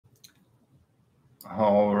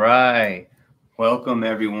All right. Welcome,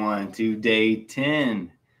 everyone, to day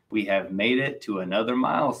 10. We have made it to another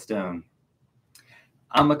milestone.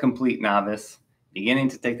 I'm a complete novice, beginning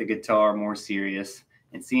to take the guitar more serious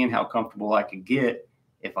and seeing how comfortable I could get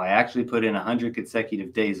if I actually put in 100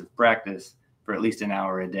 consecutive days of practice for at least an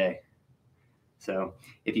hour a day. So,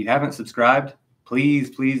 if you haven't subscribed,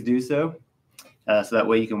 please do so. So that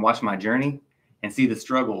way you can watch my journey and see the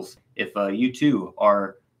struggles if you too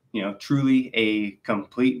are truly a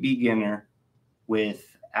complete beginner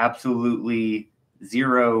with absolutely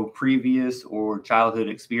zero previous or childhood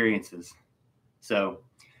experiences. So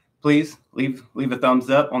please leave a thumbs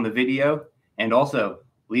up on the video and also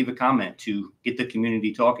leave a comment to get the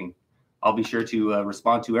community talking. I'll be sure to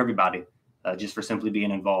respond to everybody just for simply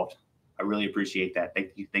being involved. I really appreciate that.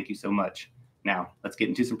 Thank you so much. Now let's get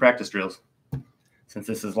into some practice drills. Since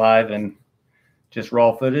this is live and just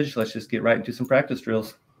raw footage, let's just get right into some practice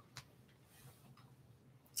drills.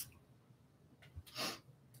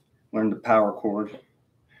 Learned the power chord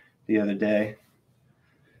the other day,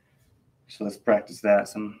 so let's practice that.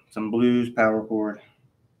 Some blues power chord.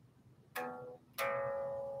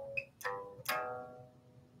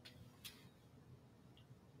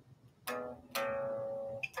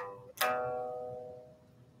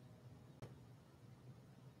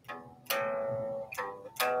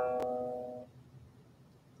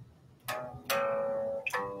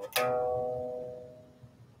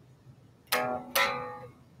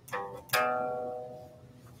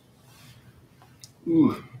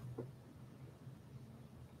 Ooh.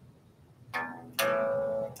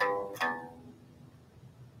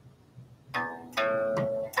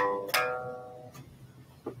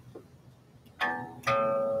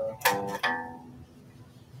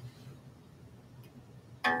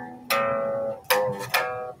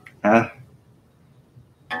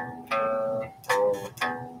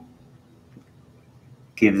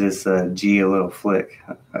 Give this G a little flick.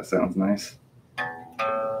 That sounds nice.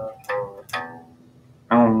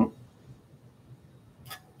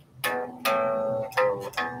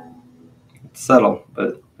 It's subtle,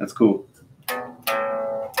 but that's cool.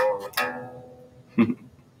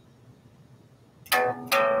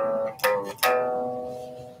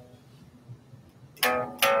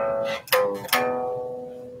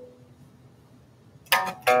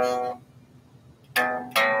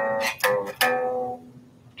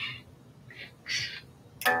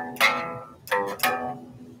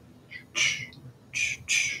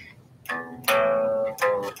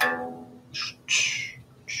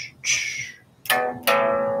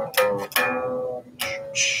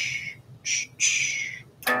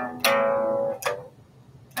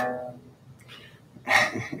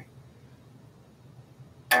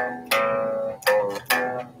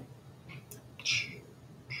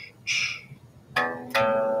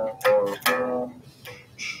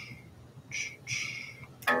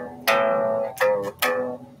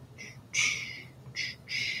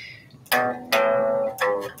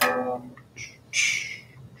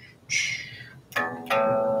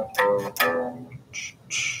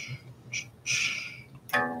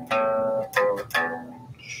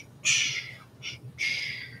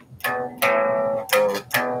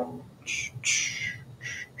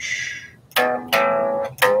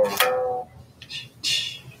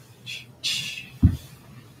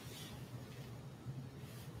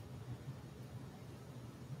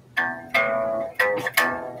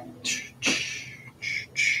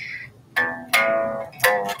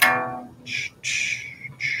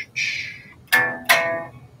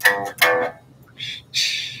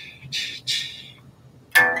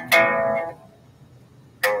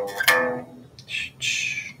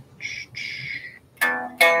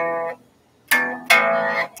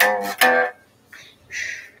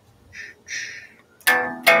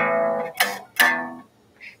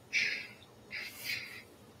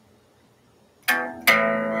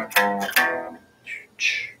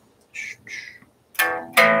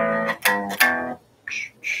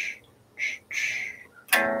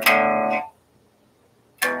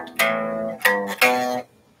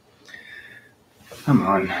 Come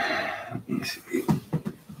on. Let me see.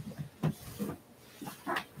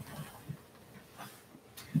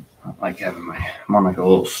 I like having I'm on like a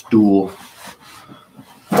little stool.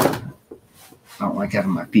 I don't like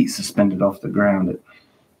having my feet suspended off the ground. It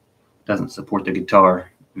doesn't support the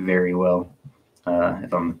guitar very well.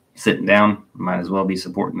 If I'm sitting down, I might as well be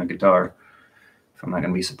supporting the guitar. If I'm not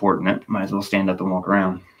going to be supporting it, I might as well stand up and walk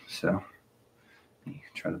around. So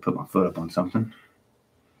try to put my foot up on something.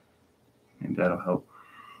 Maybe that'll help.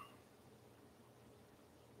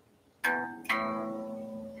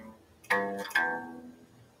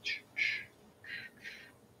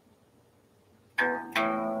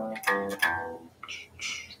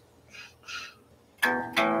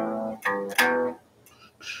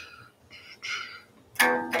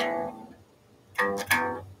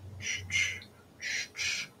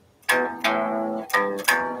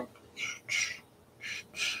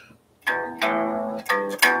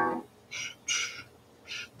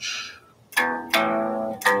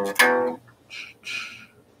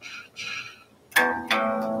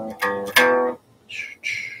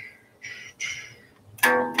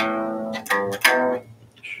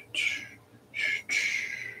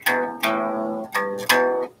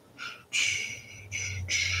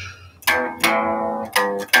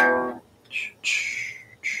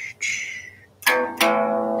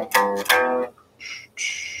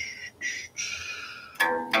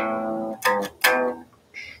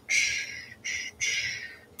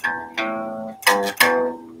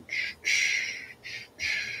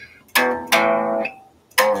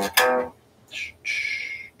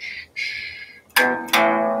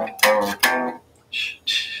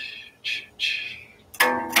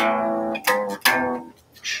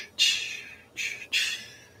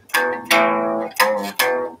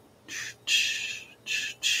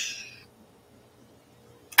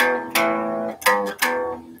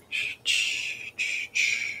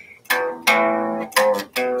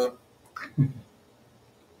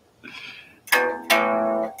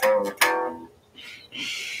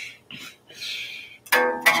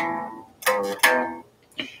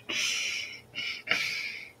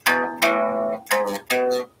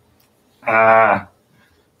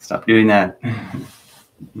 Stop doing that.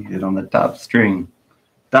 You hit on the top string.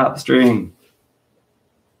 Top string.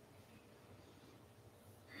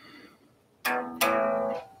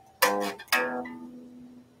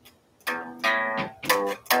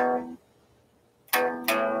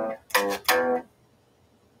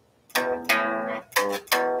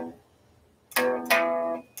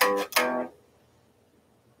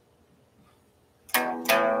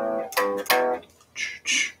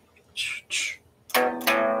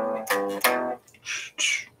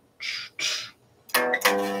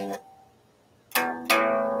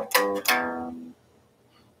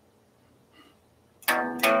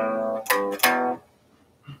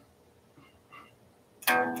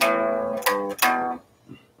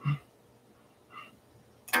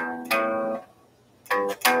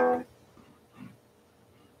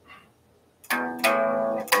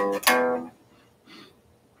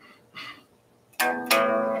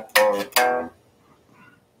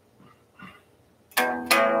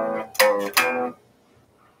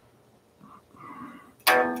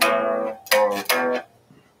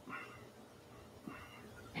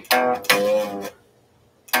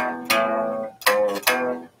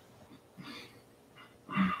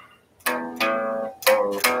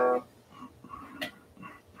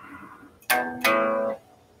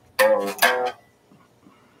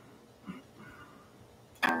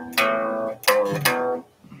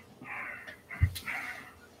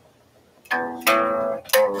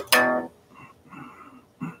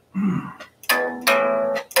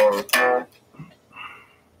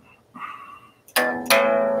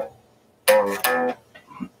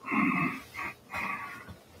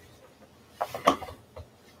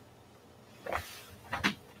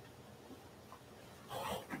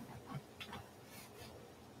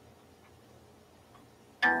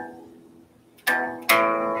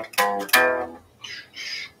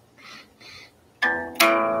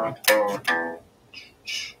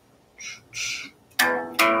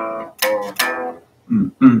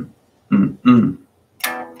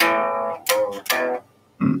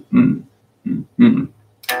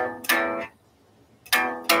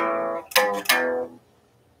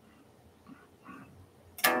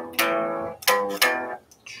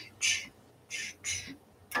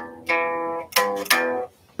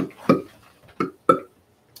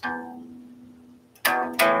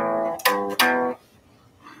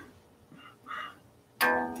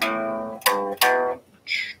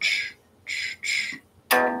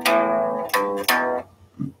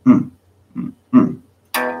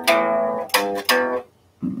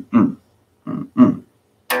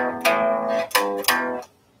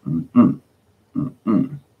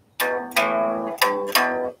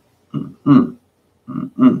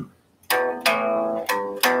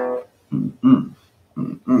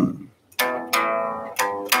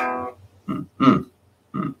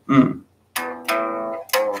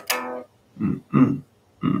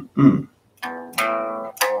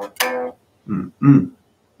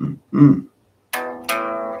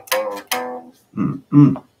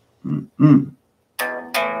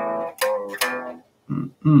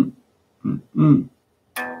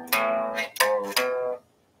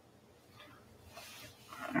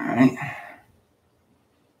 All right.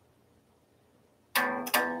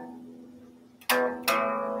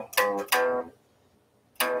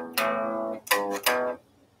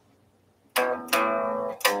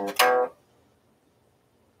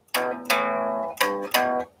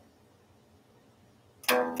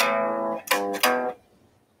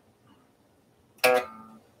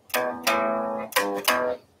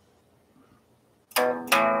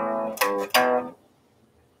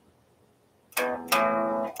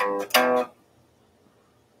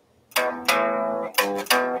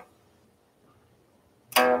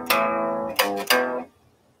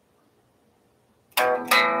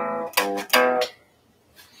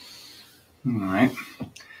 All right.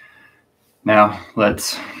 Now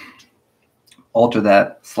let's alter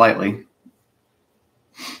that slightly.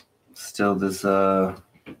 Still this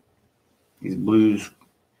these blues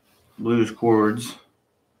chords,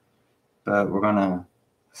 but we're gonna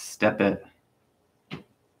step it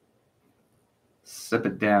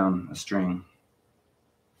down a string.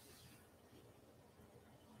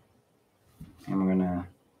 And we're gonna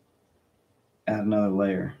add another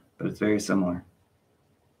layer, but it's very similar.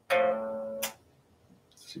 Let's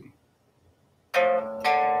see.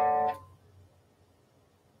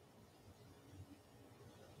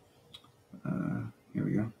 Here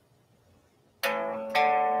we go.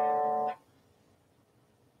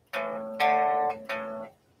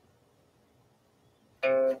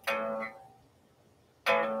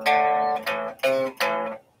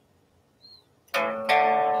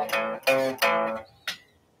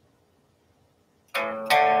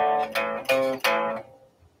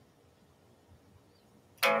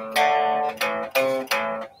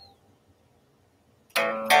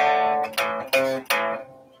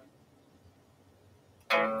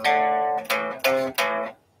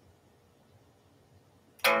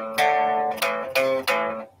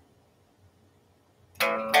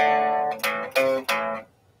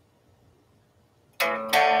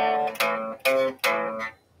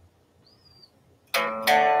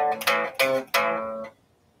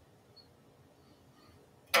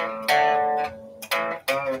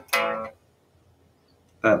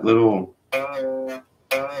 that little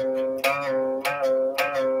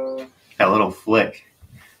flick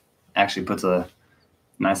actually puts a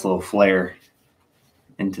nice little flair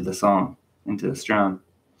into the song, into the strum.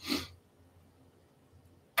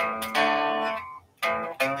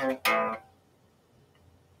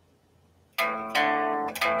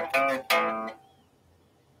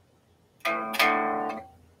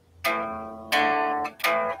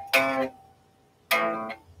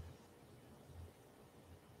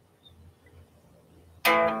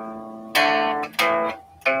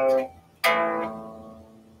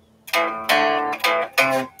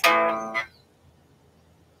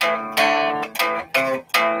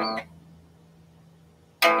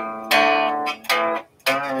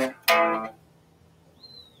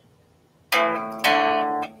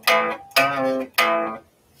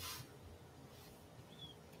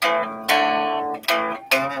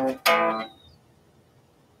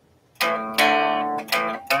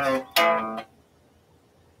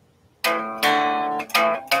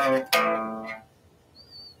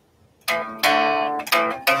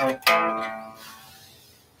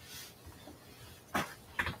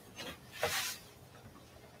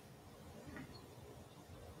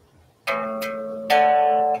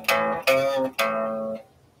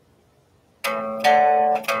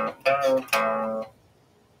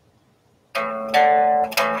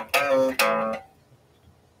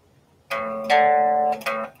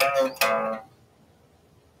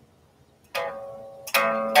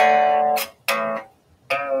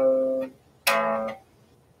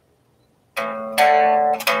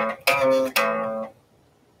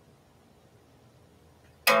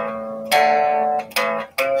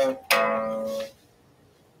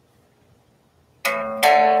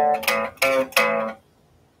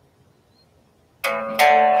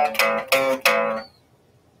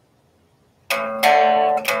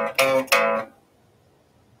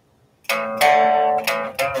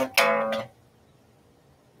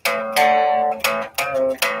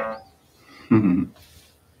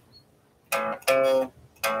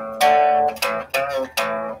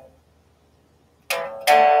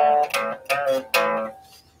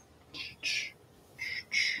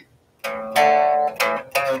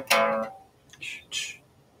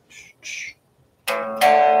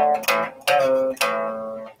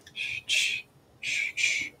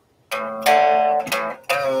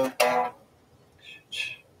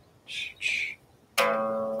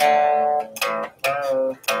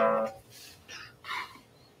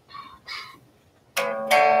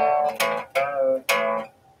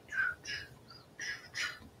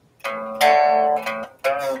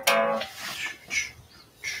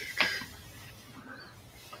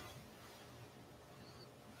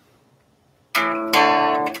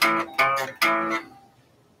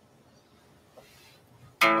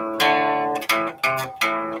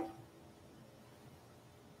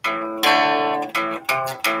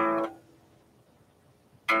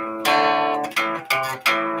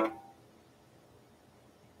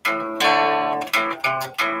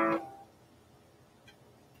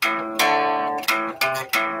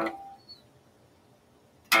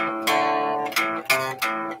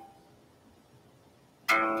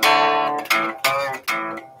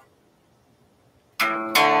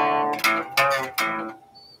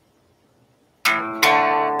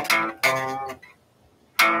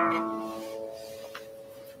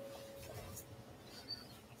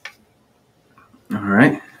 All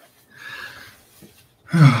right.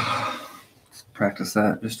 Let's practice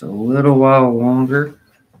that just a little while longer.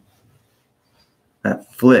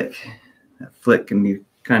 That flick can be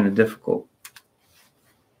kind of difficult.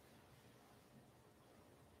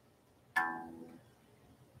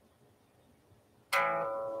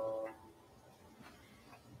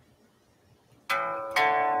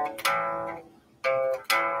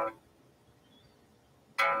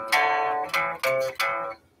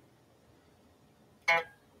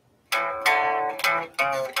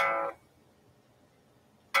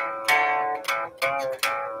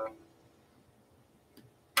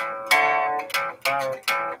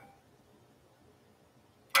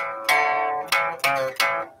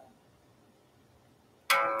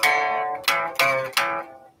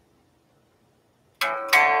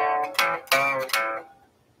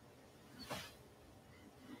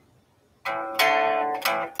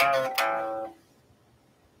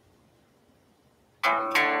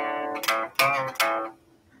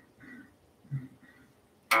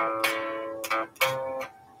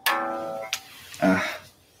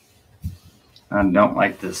 I don't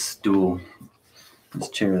like this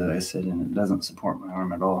chair that I sit in. It doesn't support my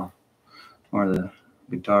arm at all, or the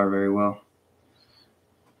guitar very well.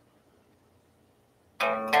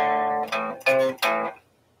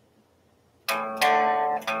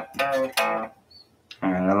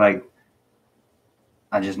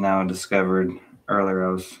 just now discovered earlier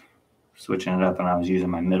I was switching it up and I was using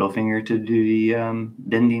my middle finger to do the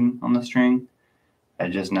bending on the string. I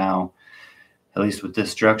just now, at least with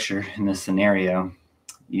this structure in this scenario,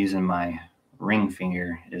 using my ring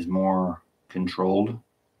finger is more controlled,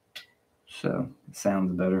 so it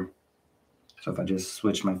sounds better. So if I just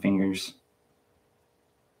switch my fingers,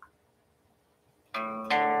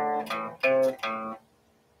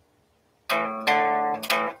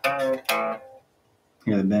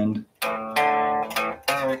 hear the bend?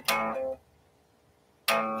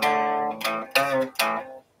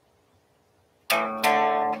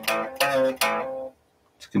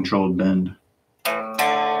 It's a controlled bend.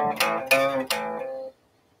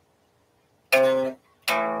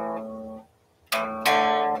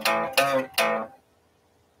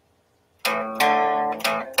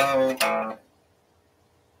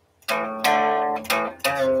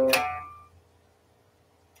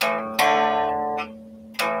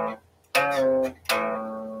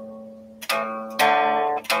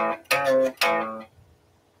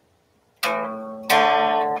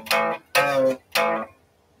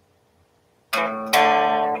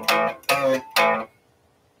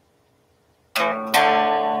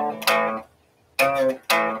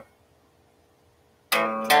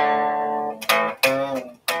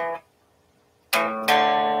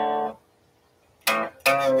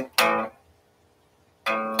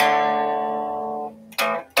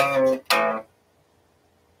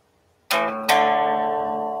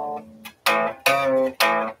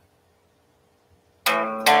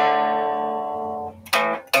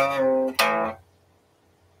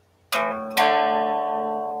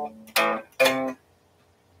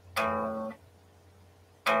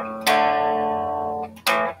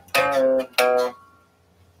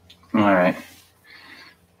 All right,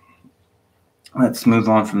 let's move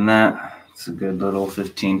on from that. It's a good little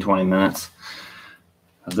 15-20 minutes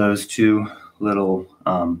of those two little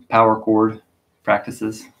power chord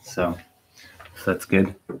practices. So that's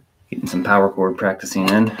good. Getting some power chord practicing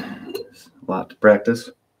in. There's a lot to practice.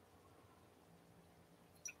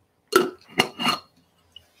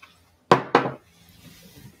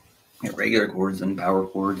 Get regular chords and power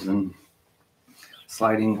chords and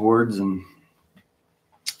sliding chords, and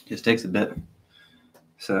just takes a bit.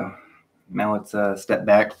 So now let's step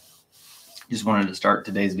back. Just wanted to start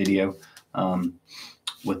today's video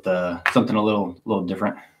with something a little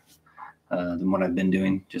different than what I've been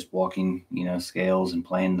doing. Just walking, scales and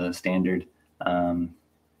playing the standard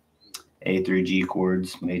A through G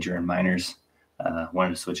chords, major and minors.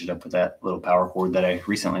 Wanted to switch it up with that little power chord that I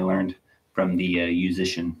recently learned from the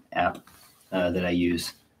Musician app that I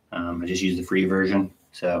use. I just use the free version,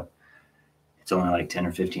 so it's only like 10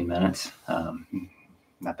 or 15 minutes,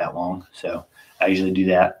 not that long. So I usually do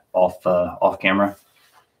that off camera.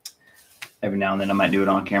 Every now and then I might do it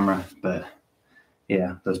on camera, but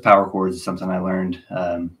yeah, those power chords is something I learned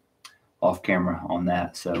off camera on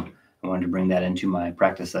that. So I wanted to bring that into my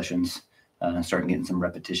practice sessions and start getting some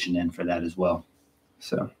repetition in for that as well.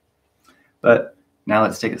 So, but now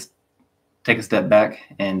let's take a step back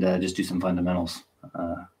and just do some fundamentals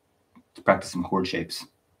to practice some chord shapes.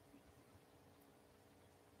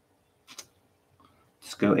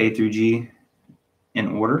 Let's go A through G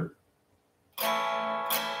in order.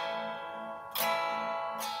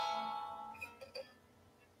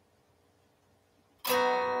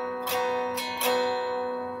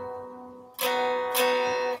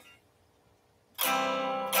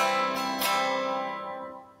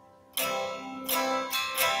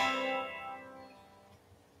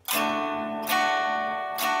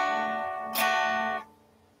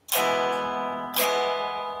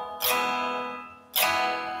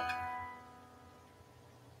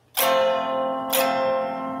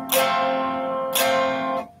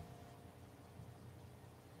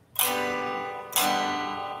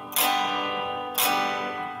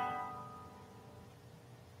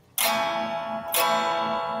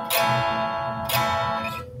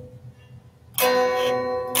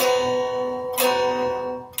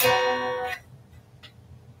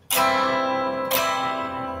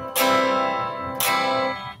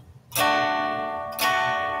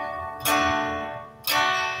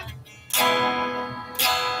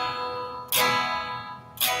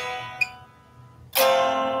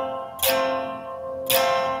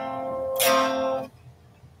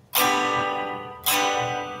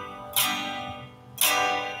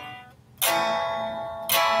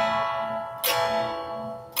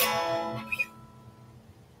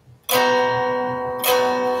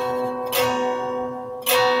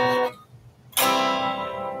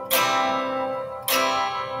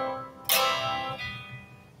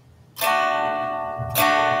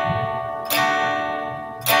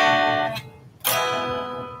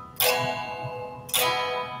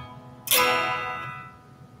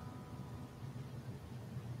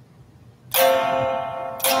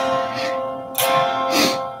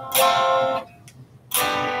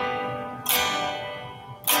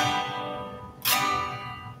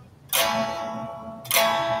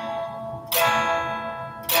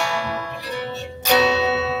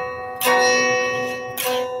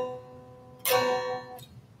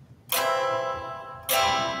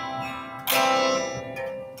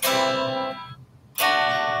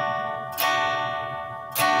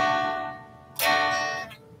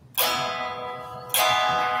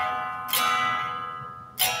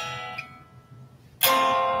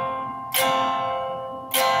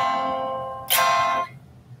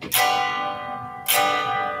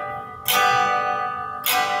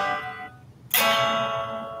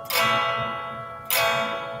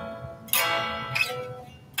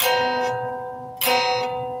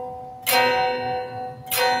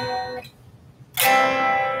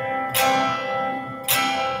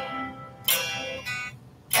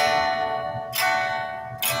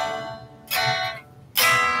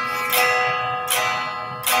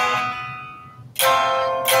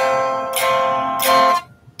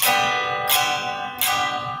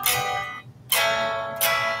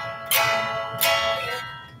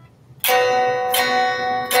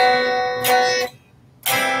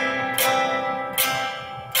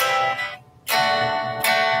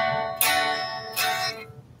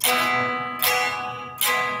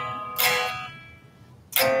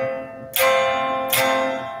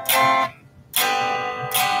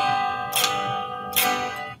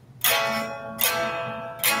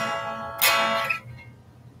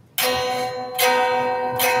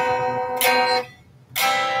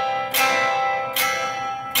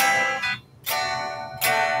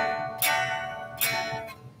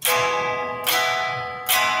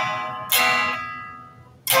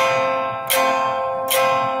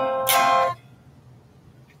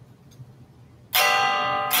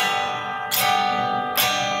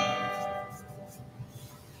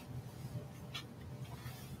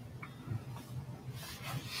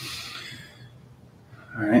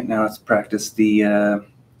 now let's practice the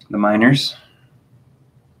minors,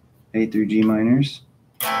 A through G minors.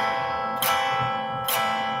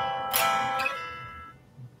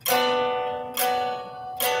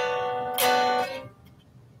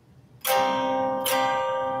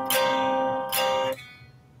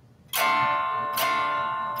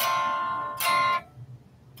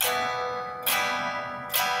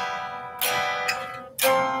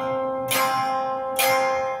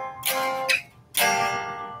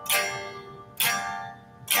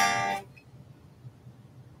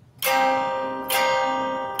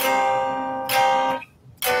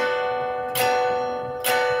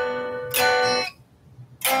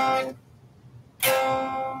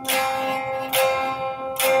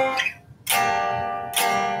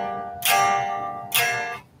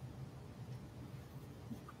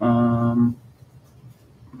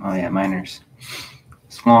 Oh yeah, minors.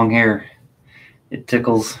 It's long hair. It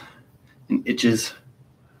tickles and itches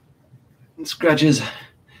and scratches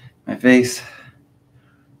my face.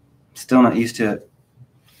 Still not used to it.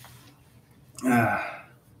 Had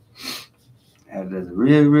as a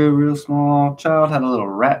real small child, had a little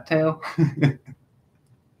rat tail. I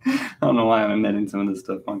don't know why I'm admitting some of this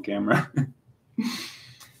stuff on camera.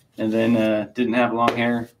 And then didn't have long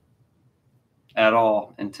hair at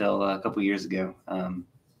all until a couple years ago.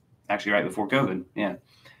 Actually, right before COVID. Yeah.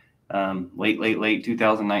 Late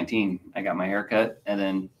 2019, I got my hair cut. And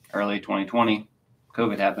then early 2020,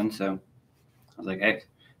 COVID happened. So I was like, hey,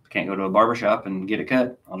 I can't go to a barbershop and get it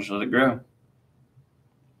cut. I'll just let it grow.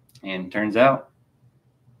 And turns out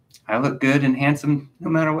I look good and handsome no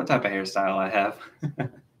matter what type of hairstyle I have.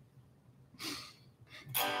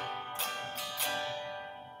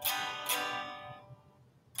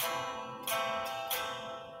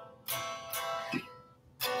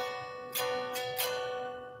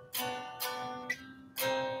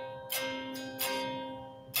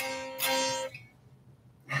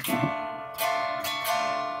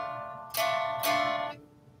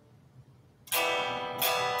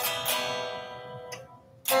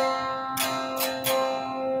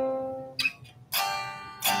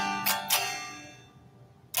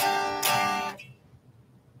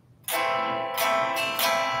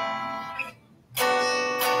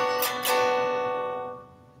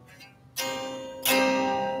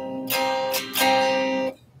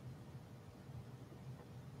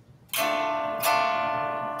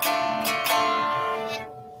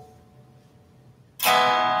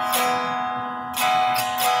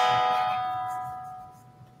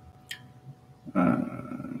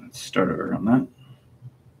 Let's start over on that.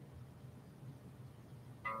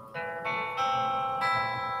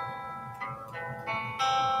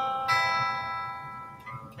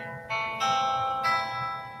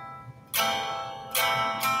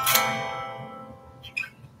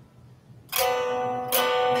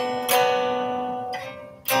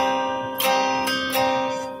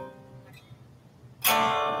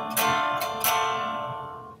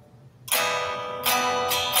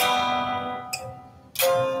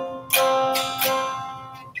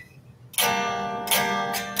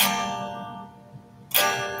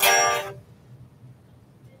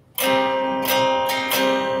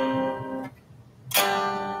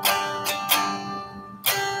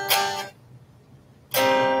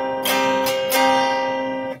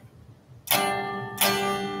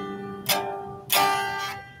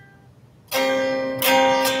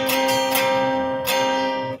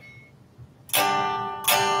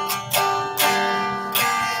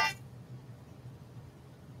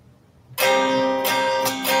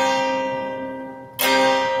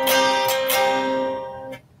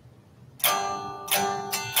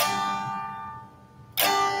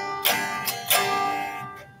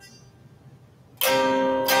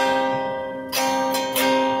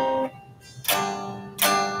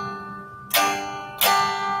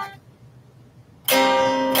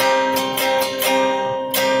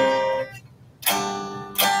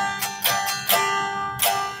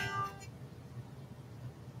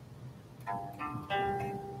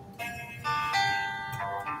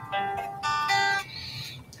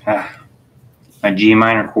 My G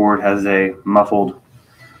minor chord has a muffled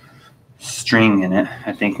string in it.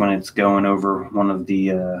 I think when it's going over one of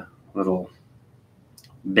the little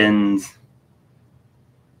bends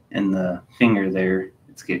in the finger there,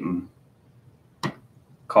 it's getting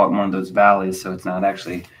caught in one of those valleys, so it's not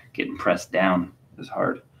actually getting pressed down as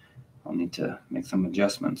hard. I'll need to make some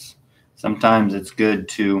adjustments. Sometimes it's good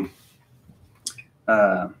to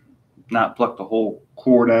not pluck the whole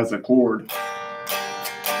chord as a chord,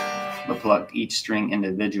 but pluck each string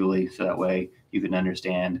individually, so that way you can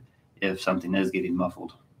understand if something is getting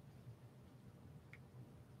muffled.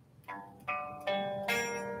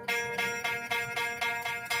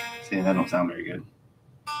 See, that don't sound very good.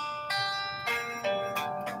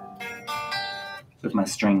 This is my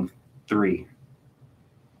string 3.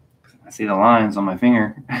 I see the lines on my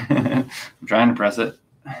finger. I'm trying to press it.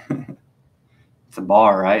 It's a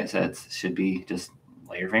bar, right? So it should be just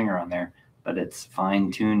lay your finger on there. But it's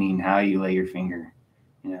fine-tuning how you lay your finger.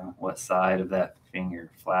 You know, what side of that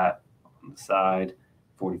finger. Flat on the side,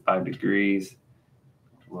 45 degrees.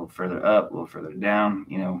 A little further up, a little further down.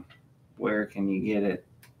 You know, where can you get it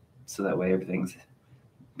so that way everything's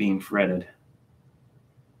being fretted.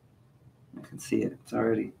 I can see it. It's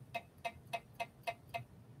already.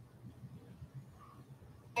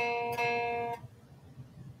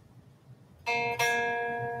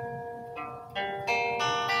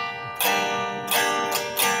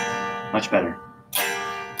 Much better.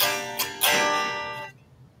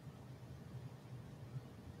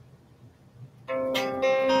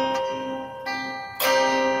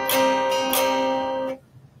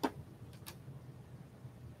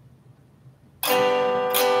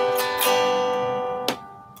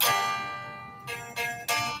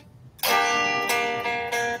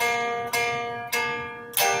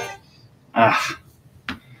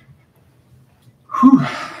 Whew.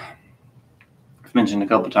 I've mentioned a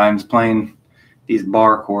couple times playing these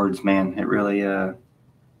bar chords, man. It really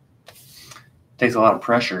takes a lot of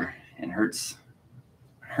pressure and hurts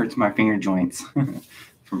my finger joints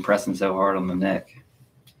from pressing so hard on the neck.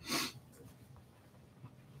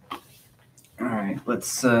 All right,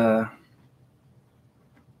 let's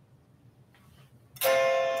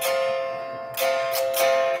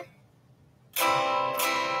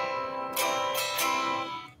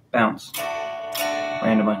bounce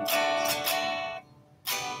randomly.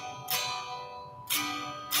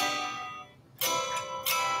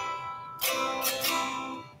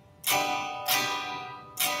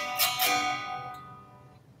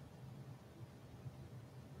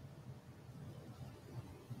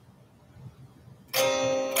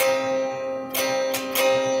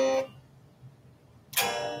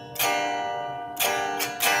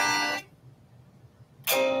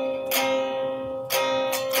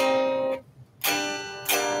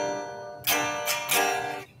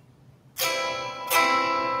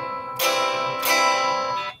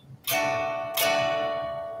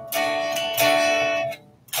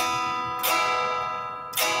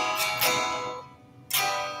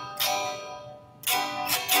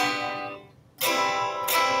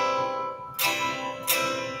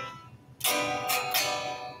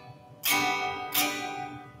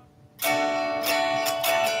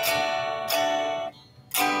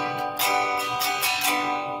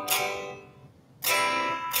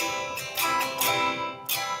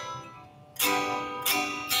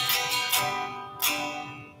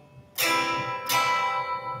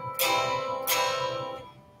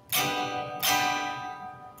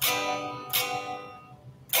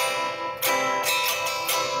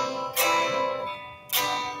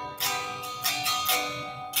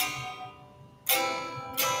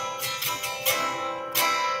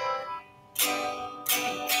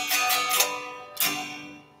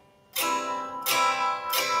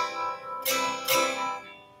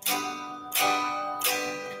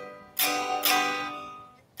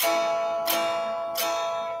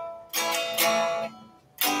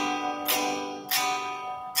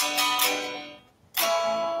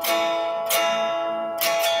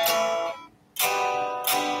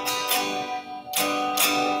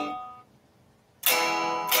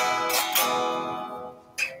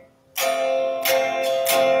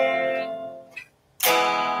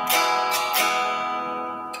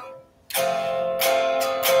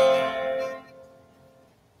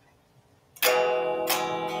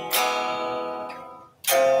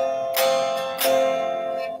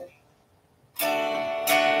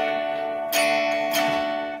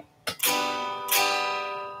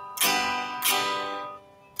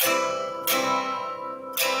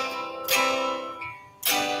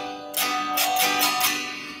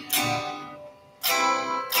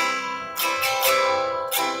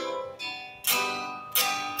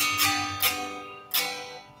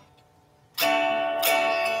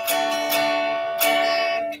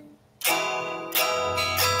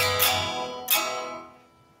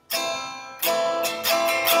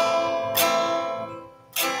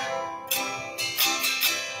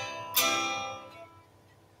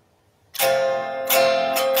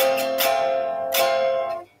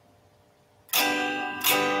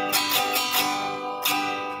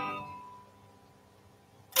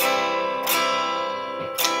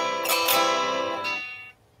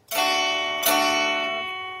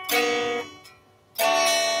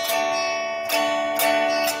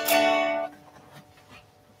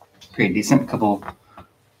 Pretty decent. A couple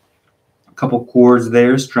couple chords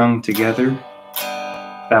there strung together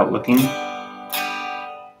without looking.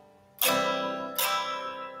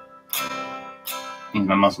 Means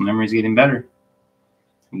my muscle memory is getting better.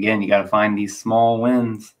 Again, you got to find these small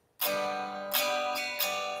wins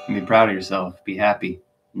and be proud of yourself. Be happy.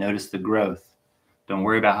 Notice the growth. Don't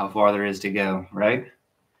worry about how far there is to go, right?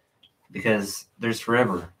 Because there's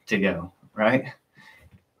forever to go, right?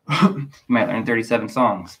 You might learn 37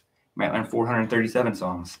 songs. You might learn 437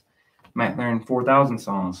 songs. You might learn 4,000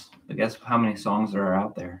 songs. But guess how many songs there are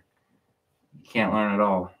out there? You can't learn it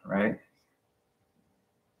all, right?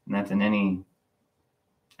 And that's in any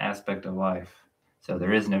aspect of life. So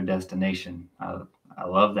there is no destination. I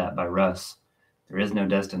love that by Russ. There is no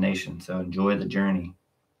destination. So enjoy the journey.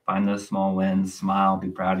 Find those small wins. Smile. Be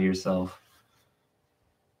proud of yourself.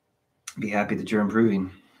 Be happy that you're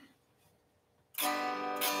improving.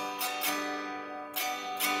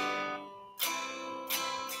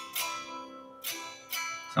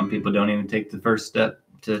 Some people don't even take the first step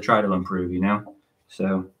to try to improve,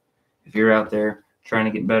 So if you're out there trying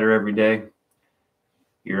to get better every day,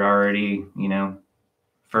 you're already,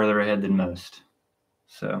 further ahead than most.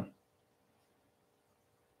 So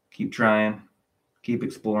keep trying, keep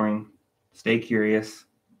exploring, stay curious,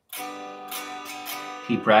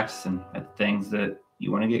 keep practicing at the things that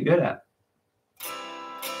you want to get good at.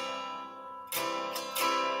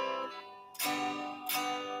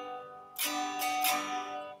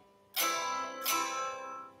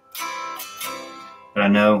 But I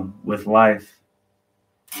know with life,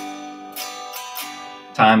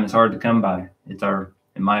 time is hard to come by. It's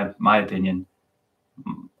in my opinion,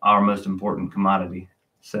 our most important commodity.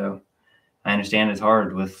 So I understand it's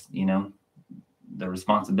hard with, the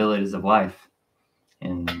responsibilities of life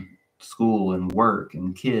and school and work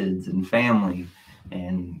and kids and family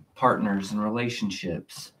and partners and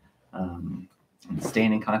relationships, and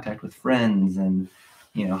staying in contact with friends and,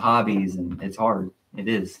 hobbies. And it's hard. It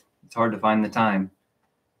is. It's hard to find the time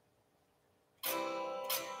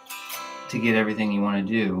to get everything you want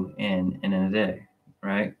to do in a day,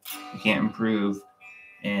 right? You can't improve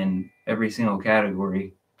in every single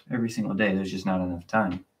category every single day. There's just not enough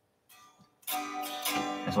time.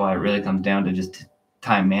 That's why it really comes down to just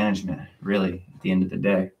time management, really, at the end of the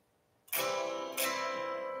day.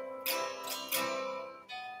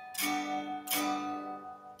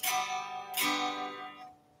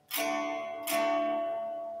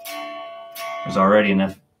 There's already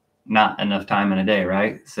not enough time in a day,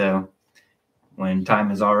 right? So when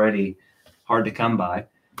time is already hard to come by,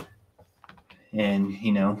 and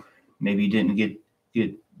maybe you didn't get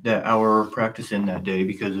that hour of practice in that day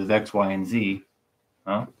because of X, Y, and Z,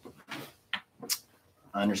 well,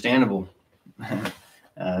 understandable.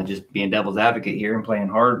 Just being devil's advocate here and playing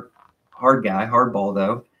hardball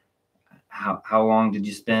though. How long did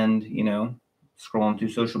you spend, scrolling through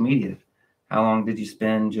social media? How long did you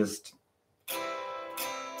spend just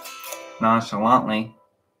nonchalantly,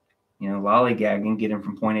 lollygagging, getting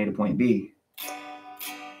from point A to point B?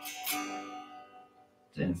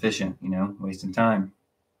 It's inefficient, wasting time.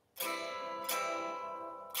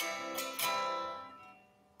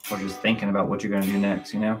 Or just thinking about what you're going to do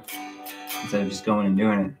next, instead of just going and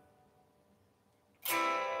doing it.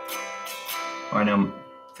 Or I know,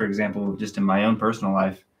 for example, just in my own personal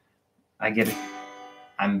life,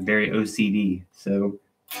 I'm very OCD. So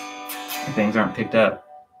if things aren't picked up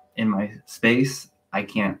in my space, I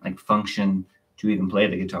can't function to even play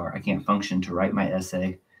the guitar. I can't function to write my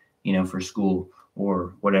essay, for school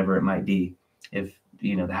or whatever it might be. If,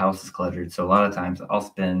 the house is cluttered. So a lot of times I'll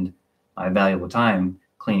spend my valuable time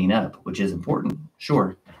cleaning up, which is important,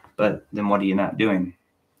 sure. But then what are you not doing?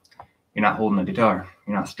 You're not holding the guitar.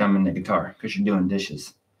 You're not strumming the guitar because you're doing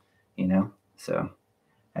dishes, So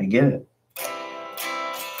I get it.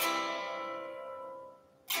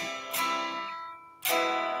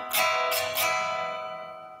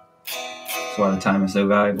 That's why the time is so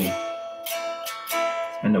valuable.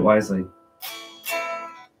 Spend it wisely.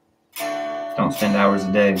 Don't spend hours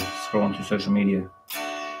a day scrolling through social media.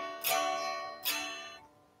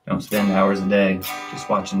 Don't spend hours a day just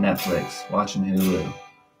watching Netflix, watching Hulu,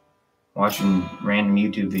 watching random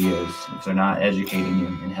YouTube videos if they're not educating you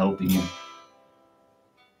and helping you.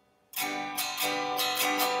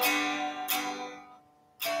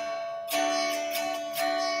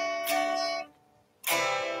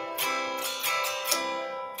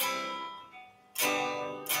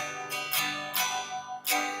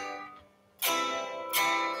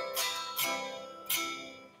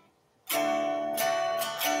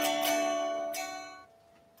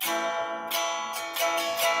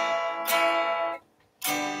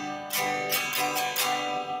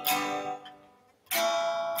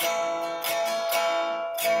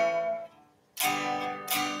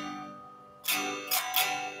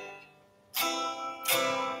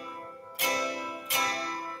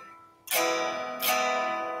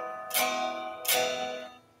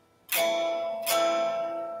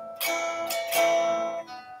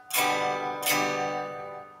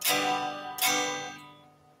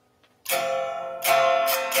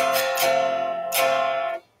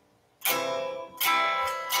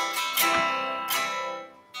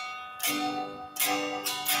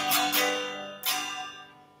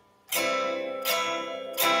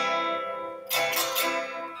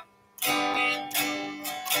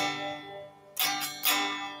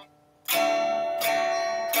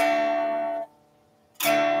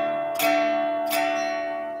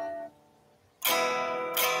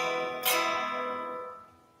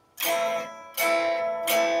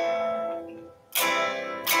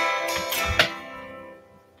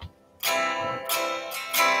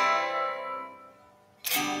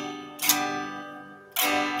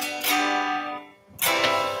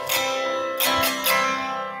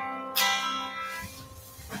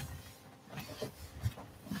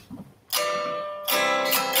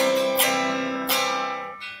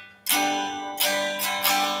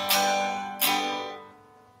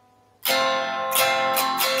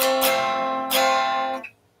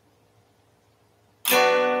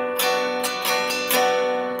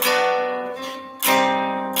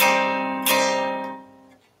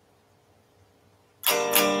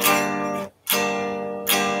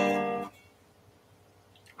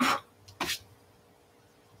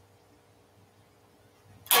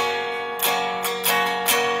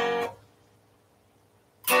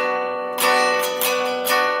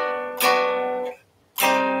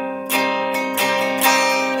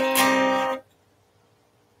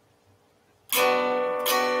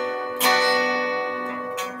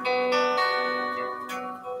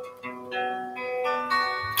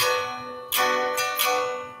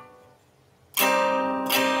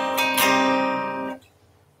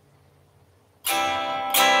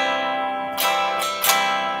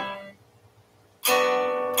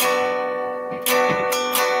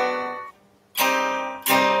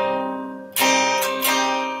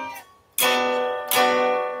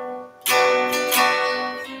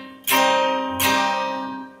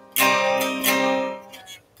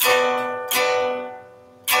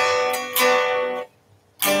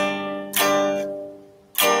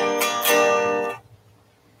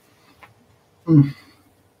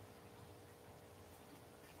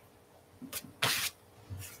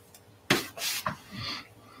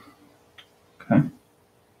 Okay.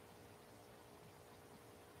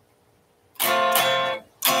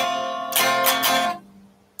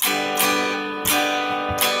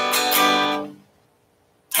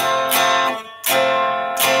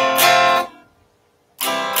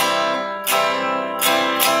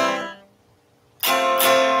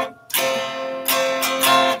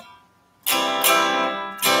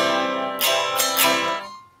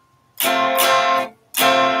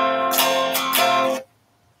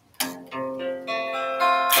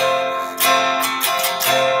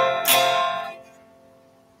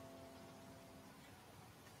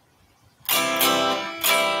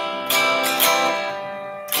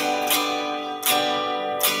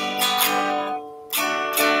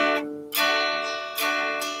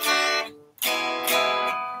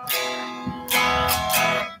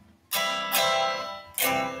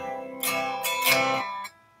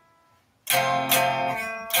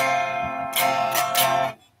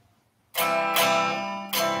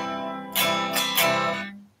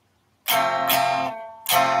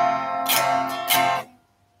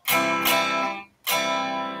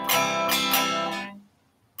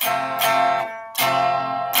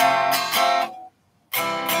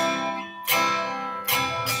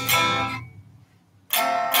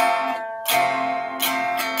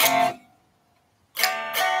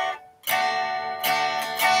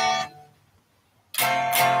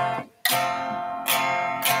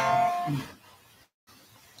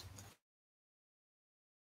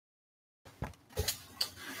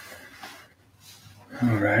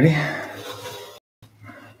 Alrighty.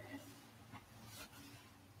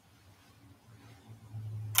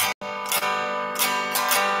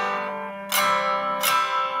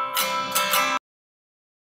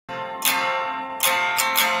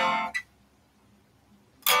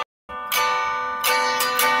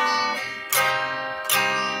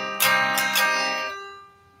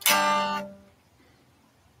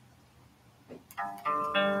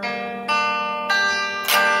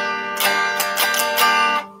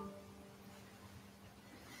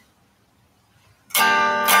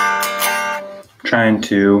 Trying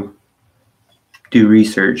to do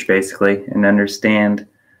research basically and understand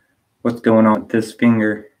what's going on with this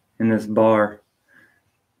finger in this bar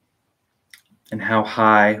and how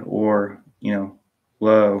high or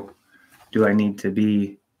low do I need to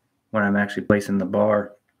be when I'm actually placing the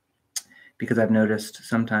bar, because I've noticed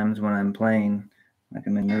sometimes when I'm playing, like I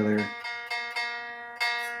mentioned earlier,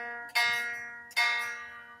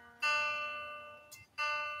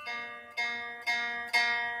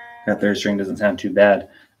 that third string doesn't sound too bad,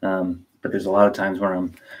 but there's a lot of times where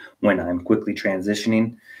I'm when I'm quickly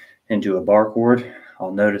transitioning into a bar chord,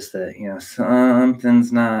 I'll notice that,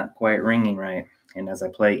 something's not quite ringing right. And as I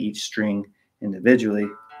play each string individually,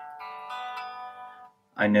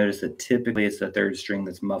 I notice that typically it's the third string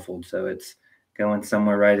that's muffled. So it's going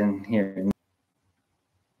somewhere right in here.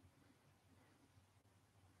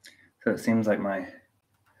 So it seems like my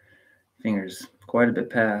finger's quite a bit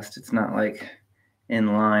past. It's not like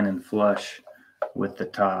in line and flush with the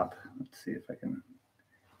top. Let's see if I can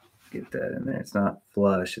get that in there. It's not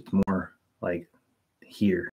flush. It's more like here.